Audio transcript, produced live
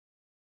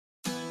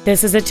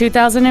This is a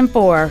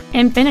 2004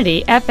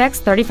 Infiniti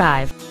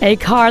FX35, a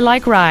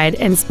car-like ride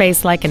and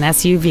space like an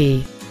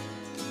SUV.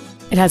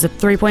 It has a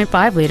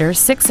 3.5-liter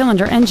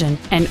six-cylinder engine,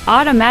 an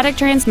automatic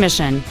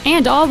transmission,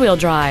 and all-wheel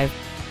drive.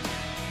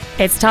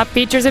 Its top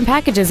features and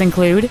packages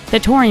include the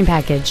Touring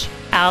Package,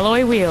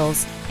 alloy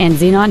wheels, and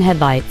xenon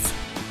headlights.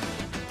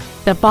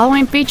 The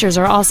following features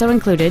are also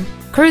included: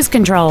 cruise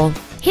control,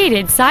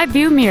 heated side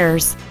view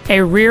mirrors,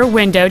 a rear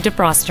window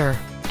defroster,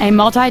 a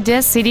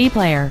multi-disc CD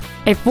player,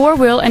 a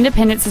four-wheel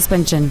independent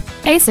suspension,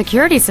 a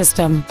security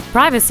system,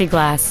 privacy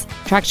glass,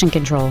 traction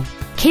control,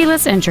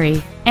 keyless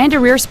entry, and a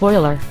rear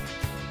spoiler.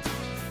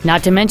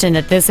 Not to mention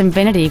that this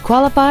Infiniti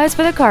qualifies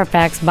for the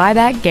Carfax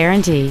buyback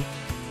guarantee.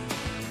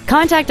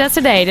 Contact us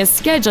today to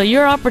schedule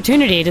your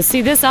opportunity to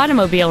see this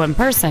automobile in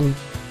person.